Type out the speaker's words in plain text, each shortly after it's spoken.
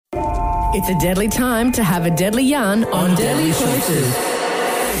It's a deadly time to have a deadly yarn on Deadly Choices.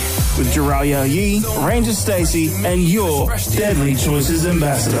 With Jeralia Yee, Ranger Stacey, and your Deadly Choices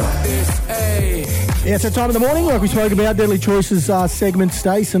ambassador. Yeah, it's that time of the morning, like we spoke about, Deadly Choices segment,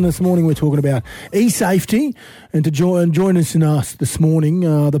 Stace, and this morning we're talking about e-safety. And to join us in us this morning,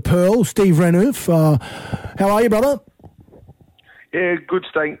 the Pearl, Steve Renouf. How are you, brother? Yeah, good,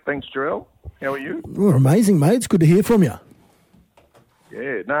 thanks, Jarrell. How are you? We're amazing, mate. It's good to hear from you.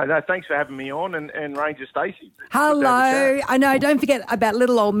 Yeah, no, thanks for having me on, and Ranger Stacey. Hello. I know, don't forget about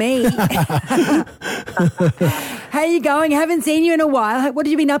little old me. How you going? Haven't seen you in a while. What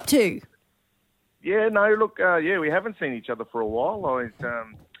have you been up to? Yeah, no, look, we haven't seen each other for a while. I've,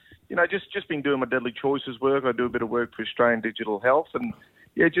 just been doing my Deadly Choices work. I do a bit of work for Australian Digital Health, and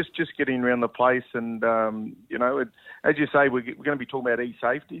yeah, just getting around the place. And as you say, we're going to be talking about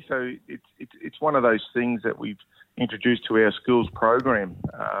e-safety. So it's one of those things that we've introduced to our schools program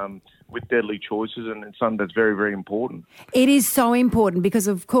with Deadly Choices, and it's something that's very, very important. It is so important because,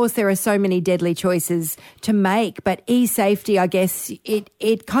 of course, there are so many deadly choices to make, but e-safety, I guess,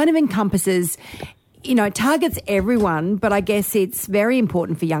 it kind of encompasses, it targets everyone, but I guess it's very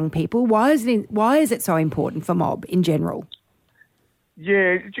important for young people. Why is it so important for mob in general?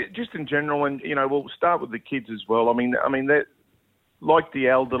 Yeah, just in general, and, we'll start with the kids as well. I mean, that, like the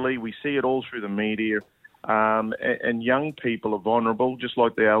elderly, we see it all through the media. And young people are vulnerable, just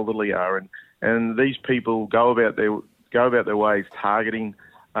like the elderly are, and these people go about their ways targeting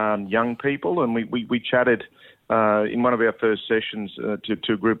young people. And we chatted in one of our first sessions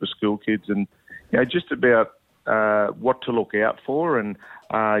to a group of school kids, and just about what to look out for, and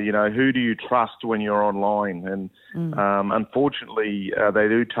who do you trust when you're online. And unfortunately, they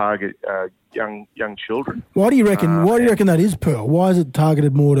do target young children. Why do you reckon? Why do you reckon that is, Pearl? Why is it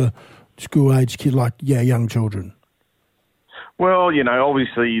targeted more to school-age kids, young children? Well,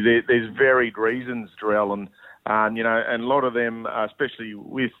 obviously there's varied reasons, Darrell, and a lot of them, especially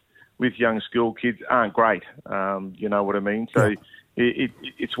with young school kids, aren't great. You know what I mean? So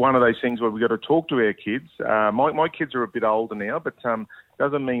it's one of those things where we've got to talk to our kids. My kids are a bit older now, but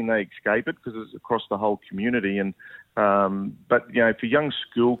doesn't mean they escape it, because it's across the whole community. And but for young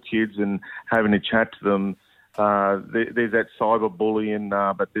school kids and having a chat to them, there's that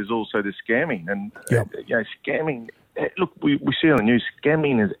cyberbullying, but there's also the scamming. And, scamming, look, we see on the news,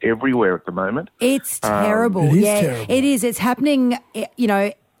 scamming is everywhere at the moment. It's terrible. Terrible. It is. It's happening,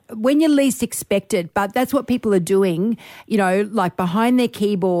 when you least expect it, but that's what people are doing, like behind their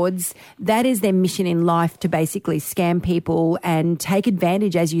keyboards. That is their mission in life, to basically scam people and take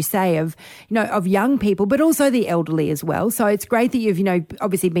advantage, as you say, of young people, but also the elderly as well. So it's great that you've,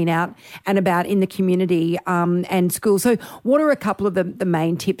 obviously been out and about in the community and school. So what are a couple of the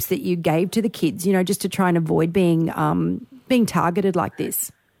main tips that you gave to the kids, just to try and avoid being targeted like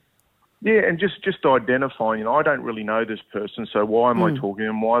this? Yeah, and just identifying, I don't really know this person, so why am I talking to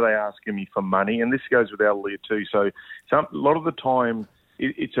them? Why are they asking me for money? And this goes with elderly too. So a lot of the time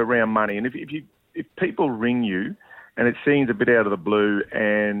it's around money. And if people ring you and it seems a bit out of the blue,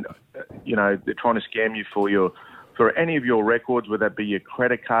 and they're trying to scam you for any of your records, whether that be your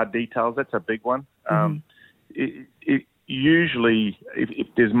credit card details, that's a big one. Usually, if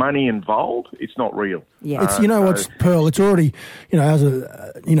there's money involved, it's not real. Yeah, it's what's, Pearl. It's already as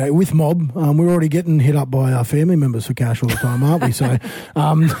with mob, we're already getting hit up by our family members for cash all the time, aren't we? So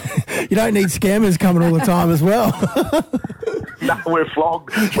you don't need scammers coming all the time as well. No, we're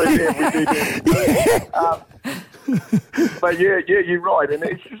flogged. But yeah, you're right, and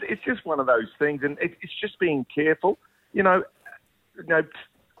it's just one of those things, and it's just being careful.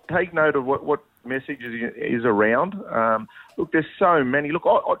 Take note of what message is around. Look, there's so many. Look,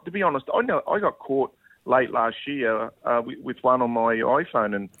 to be honest, I know I got caught late last year with one on my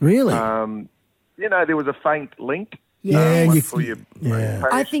iPhone, and really, there was a faint link. Yeah,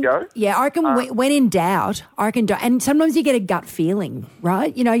 I think. Yeah, I reckon when in doubt, and sometimes you get a gut feeling,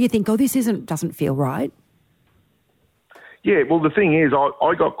 right? You think, oh, this doesn't feel right. Yeah, well, the thing is,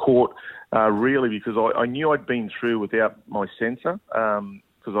 I got caught really because I knew I'd been through without my sensor.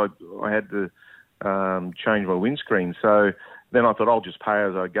 Because I had to change my windscreen. So then I thought I'll just pay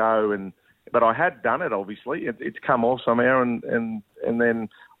as I go. But I had done it, obviously. It's come off somehow, and then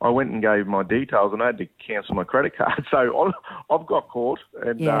I went and gave my details, and I had to cancel my credit card. So I've got caught,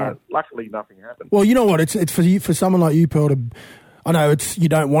 and luckily nothing happened. Well, you know what? It's for someone like you, Pearl, to... I know you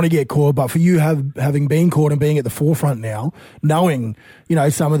don't want to get caught, but for you having been caught and being at the forefront now, knowing,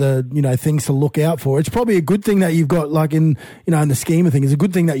 some of the, things to look out for, it's probably a good thing that you've got, in the scheme of things, it's a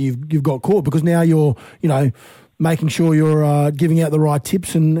good thing that you've got caught, because now you're, making sure you're giving out the right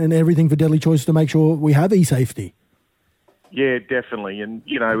tips and everything for Deadly Choices to make sure we have e-safety. Yeah, definitely. And,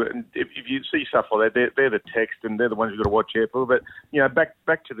 and if you see stuff like that, they're the text and they're the ones you've got to watch out for. But,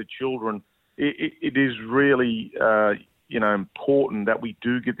 back to the children, it is really, important that we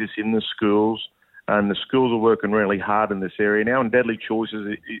do get this in the schools. And the schools are working really hard in this area now, and Deadly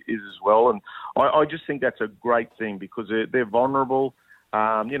Choices is as well. And I just think that's a great thing because they're vulnerable.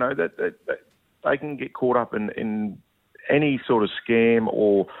 That they can get caught up in any sort of scam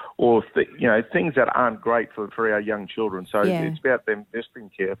or things that aren't great for our young children. So it's about them just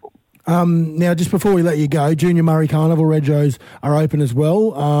being careful. Now, just before we let you go, Junior Murray Carnival regos are open as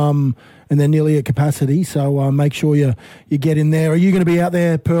well, and they're nearly at capacity. So make sure you get in there. Are you going to be out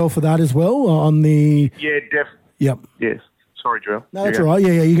there, Pearl, for that as well on the? Yeah, definitely. Yep. Yes. Sorry, Joel. No, that's all right.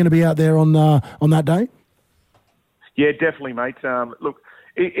 Yeah. You're going to be out there on that day. Yeah, definitely, mate. Look,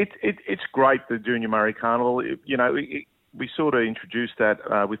 it's great, the Junior Murray Carnival. We sort of introduced that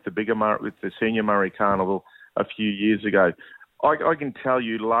with the Senior Murray Carnival a few years ago. I can tell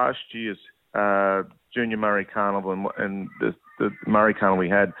you last year's Junior Murray Carnival and the Murray Carnival we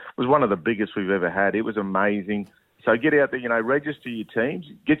had was one of the biggest we've ever had. It was amazing. So get out there, register your teams,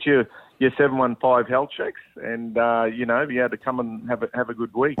 get your 715 health checks, and be able to come and have a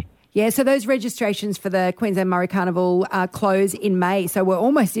good week. Yeah, so those registrations for the Queensland Murray Carnival close in May. So we're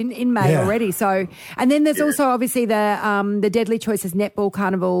almost in May already. So, and then there's also obviously the Deadly Choices Netball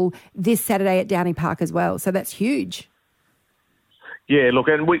Carnival this Saturday at Downing Park as well. So that's huge. Yeah, look,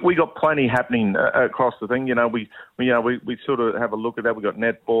 and we got plenty happening across the thing. We sort of have a look at that. We got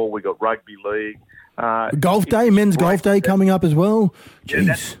netball, we got rugby league, golf day, men's golf day coming up as well. Jeez. Yeah,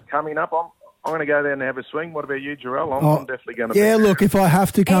 that's coming up. I'm going to go there and have a swing. What about you, Jarrell? I'm definitely going to be there. Look, if I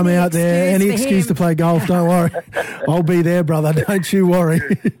have to come out there, any excuse to play golf, don't worry. I'll be there, brother. Don't you worry.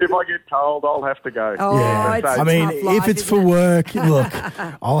 If I get told, I'll have to go. Oh, yeah. If it's for work, look,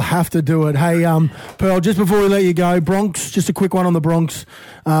 I'll have to do it. Hey, Pearl, just before we let you go, Bronx, just a quick one on the Bronx,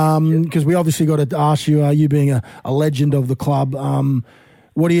 because we obviously got to ask you, you being a legend of the club,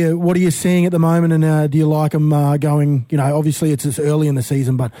 what are you seeing at the moment, and do you like them going? Obviously it's early in the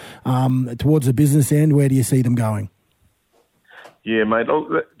season, but towards the business end, where do you see them going? Yeah, mate.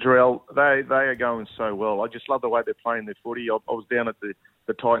 Look, Jarrell, they are going so well. I just love the way they're playing their footy. I was down at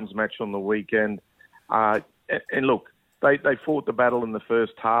the Titans match on the weekend, and look, they fought the battle in the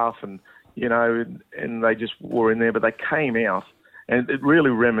first half, and they just were in there, but they came out. And it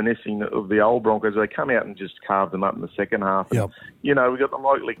really reminiscing of the old Broncos. They come out and just carved them up in the second half. Yep. And, we've got the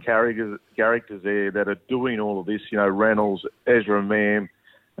likely characters there that are doing all of this. Reynolds, Ezra Mam,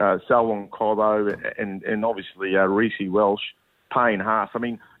 Selwyn Cobbo, and obviously Reece Welsh, Payne Haas. I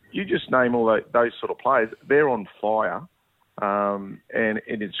mean, you just name all those sort of players. They're on fire, and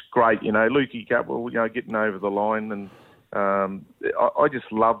it's great. Lukey Capwell, getting over the line, and I just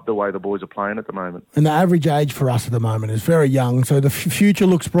love the way the boys are playing at the moment. And the average age for us at the moment is very young, so the future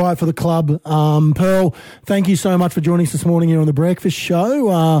looks bright for the club. Pearl, thank you so much for joining us this morning here on The Breakfast Show.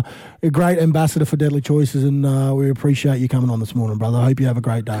 A great ambassador for Deadly Choices, and we appreciate you coming on this morning, brother. I hope you have a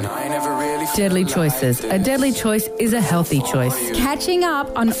great day. Deadly Choices. A deadly choice is a healthy choice. Catching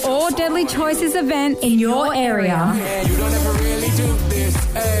up on all Deadly Choices events in your area. You don't ever really do this,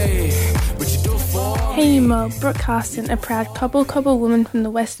 but you do for Hey Mob, Brooke Carsten, a proud Cobble woman from the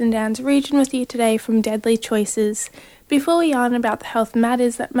Western Downs region with you today from Deadly Choices. Before we yarn about the health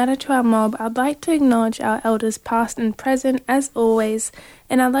matters that matter to our mob, I'd like to acknowledge our elders past and present as always,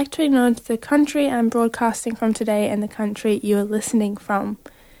 and I'd like to acknowledge the country I'm broadcasting from today and the country you are listening from.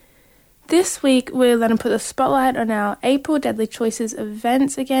 This week we're going to put the spotlight on our April Deadly Choices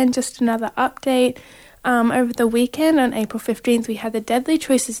events again, just another update. Over the weekend on April 15th we had the Deadly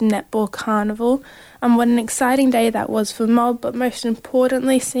Choices Netball Carnival. What an exciting day that was for Mob, but most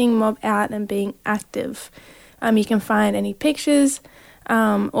importantly seeing Mob out and being active. You can find any pictures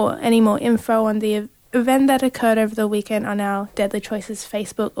or any more info on the event that occurred over the weekend on our Deadly Choices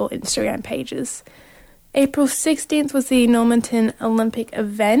Facebook or Instagram pages. April 16th was the Normanton Olympic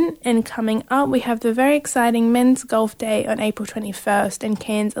event, and coming up we have the very exciting Men's Golf Day on April 21st and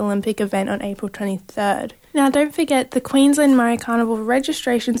Cairns Olympic event on April 23rd. Now don't forget, the Queensland Murray Carnival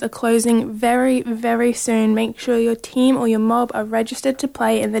registrations are closing very, very soon. Make sure your team or your mob are registered to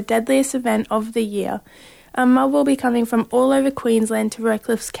play in the deadliest event of the year. A mob will be coming from all over Queensland to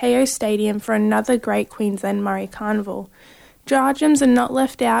Redcliffe's KO Stadium for another great Queensland Murray Carnival. Jarjums are not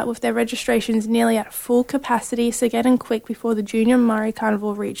left out with their registrations nearly at full capacity, so get in quick before the Junior Murray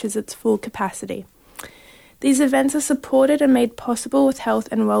Carnival reaches its full capacity. These events are supported and made possible with Health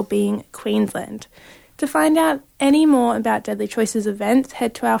and Wellbeing Queensland. To find out any more about Deadly Choices events,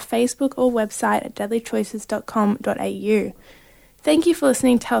 head to our Facebook or website at deadlychoices.com.au. Thank you for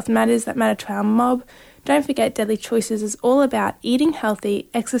listening to Health Matters that matter to our mob. Don't forget, Deadly Choices is all about eating healthy,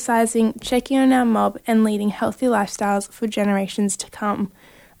 exercising, checking on our mob, and leading healthy lifestyles for generations to come.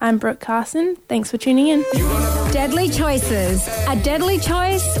 I'm Brooke Carson. Thanks for tuning in. Deadly Choices. A deadly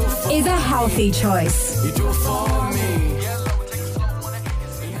choice is a healthy choice. You do it for me.